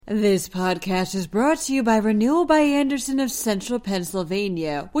This podcast is brought to you by Renewal by Andersen of Central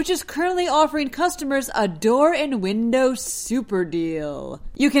Pennsylvania, which is currently offering customers a door and window super deal.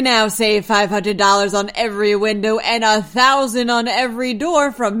 You can now save $500 on every window and $1,000 on every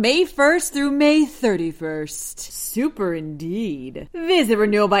door from May 1st through May 31st. Super indeed. Visit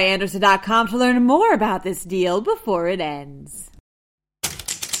renewalbyandersen.com to learn more about this deal before it ends.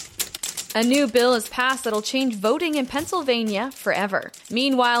 A new bill is passed that'll change voting in Pennsylvania forever.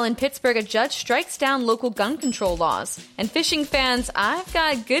 Meanwhile, in Pittsburgh, a judge strikes down local gun control laws. And fishing fans, I've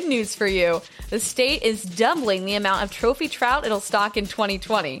got good news for you. The state is doubling the amount of trophy trout it'll stock in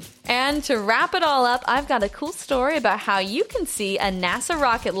 2020. And to wrap it all up, I've got a cool story about how you can see a NASA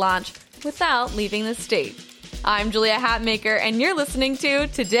rocket launch without leaving the state. I'm Julia Hatmaker, and you're listening to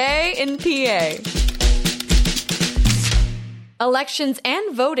Today in PA. Elections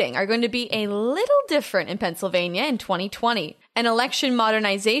and voting are going to be a little different in Pennsylvania in 2020. An election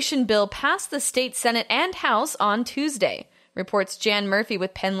modernization bill passed the state Senate and House on Tuesday, reports Jan Murphy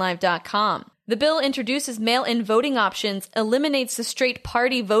with PennLive.com. The bill introduces mail-in voting options, eliminates the straight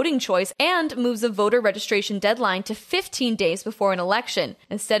party voting choice, and moves the voter registration deadline to 15 days before an election,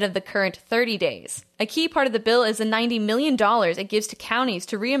 instead of the current 30 days. A key part of the bill is the $90 million it gives to counties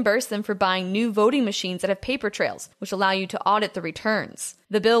to reimburse them for buying new voting machines that have paper trails, which allow you to audit the returns.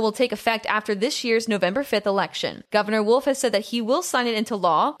 The bill will take effect after this year's November 5th election. Governor Wolf has said that he will sign it into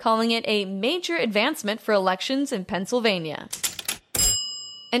law, calling it a major advancement for elections in Pennsylvania.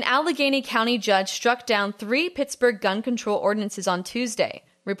 An Allegheny County judge struck down 3 Pittsburgh gun control ordinances on Tuesday,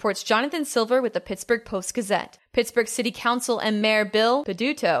 reports Jonathan Silver with the Pittsburgh Post-Gazette. Pittsburgh City Council and Mayor Bill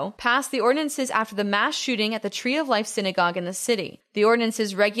Peduto passed the ordinances after the mass shooting at the Tree of Life Synagogue in the city. The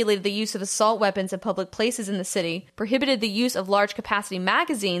ordinances regulated the use of assault weapons in public places in the city, prohibited the use of large-capacity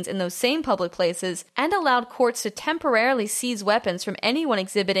magazines in those same public places, and allowed courts to temporarily seize weapons from anyone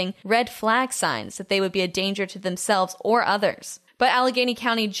exhibiting red flag signs that they would be a danger to themselves or others. But Allegheny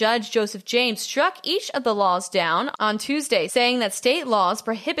County Judge Joseph James struck each of the laws down on Tuesday, saying that state laws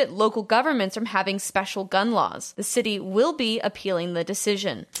prohibit local governments from having special gun laws. The city will be appealing the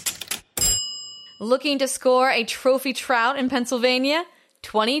decision. Looking to score a trophy trout in Pennsylvania?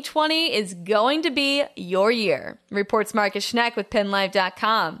 2020 is going to be your year, reports Marcus Schneck with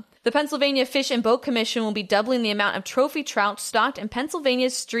PennLive.com. The Pennsylvania Fish and Boat Commission will be doubling the amount of trophy trout stocked in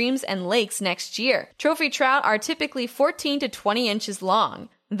Pennsylvania's streams and lakes next year. Trophy trout are typically 14 to 20 inches long.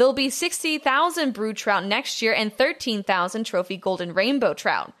 There'll be 60,000 brood trout next year and 13,000 trophy golden rainbow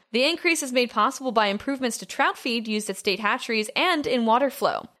trout. The increase is made possible by improvements to trout feed used at state hatcheries and in water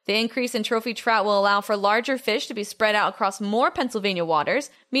flow. The increase in trophy trout will allow for larger fish to be spread out across more Pennsylvania waters,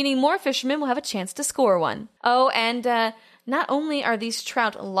 meaning more fishermen will have a chance to score one. Oh, and not only are these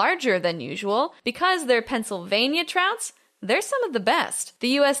trout larger than usual, because they're Pennsylvania trouts, they're some of the best.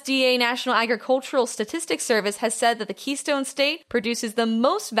 The USDA National Agricultural Statistics Service has said that the Keystone State produces the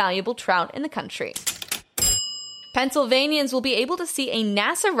most valuable trout in the country. Pennsylvanians will be able to see a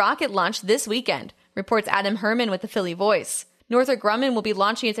NASA rocket launch this weekend, reports Adam Herman with the Philly Voice. Northrop Grumman will be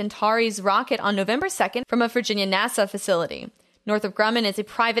launching its Antares rocket on November 2nd from a Virginia NASA facility. Northrop Grumman is a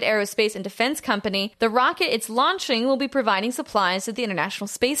private aerospace and defense company. The rocket it's launching will be providing supplies to the International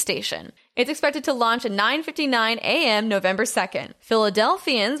Space Station. It's expected to launch at 9:59 a.m. November 2nd.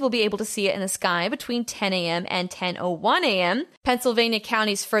 Philadelphians will be able to see it in the sky between 10 a.m. and 10:01 a.m. Pennsylvania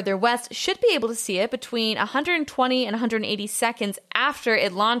counties further west should be able to see it between 120 and 180 seconds after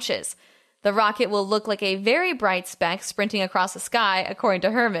it launches. The rocket will look like a very bright speck sprinting across the sky, according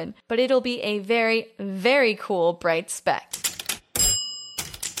to Herman, but it'll be a very, very cool bright speck.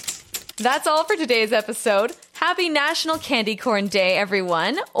 That's all for today's episode. Happy National Candy Corn Day,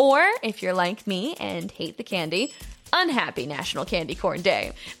 everyone. Or, if you're like me and hate the candy, unhappy National Candy Corn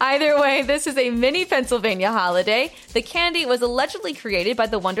Day. Either way, this is a mini Pennsylvania holiday. The candy was allegedly created by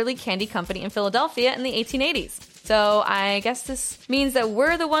the Wonderly Candy Company in Philadelphia in the 1880s. So I guess this means that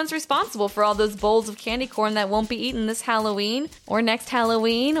we're the ones responsible for all those bowls of candy corn that won't be eaten this Halloween, or next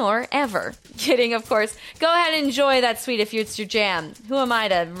Halloween, or ever. Kidding, of course. Go ahead and enjoy that sweet if it's your jam. Who am I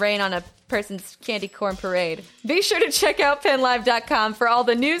to rain on a person's candy corn parade? Be sure to check out PennLive.com for all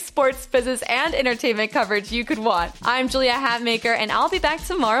the news, sports, business, and entertainment coverage you could want. I'm Julia Hatmaker, and I'll be back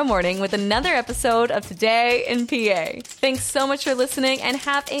tomorrow morning with another episode of Today in PA. Thanks so much for listening, and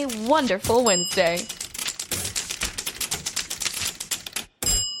have a wonderful Wednesday.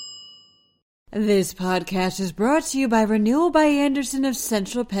 This podcast is brought to you by Renewal by Andersen of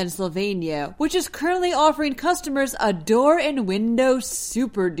Central Pennsylvania, which is currently offering customers a door and window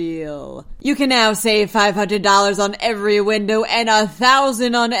super deal. You can now save $500 on every window and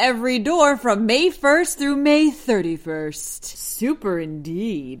 $1,000 on every door from May 1st through May 31st. Super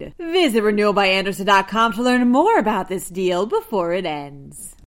indeed. Visit renewalbyandersen.com to learn more about this deal before it ends.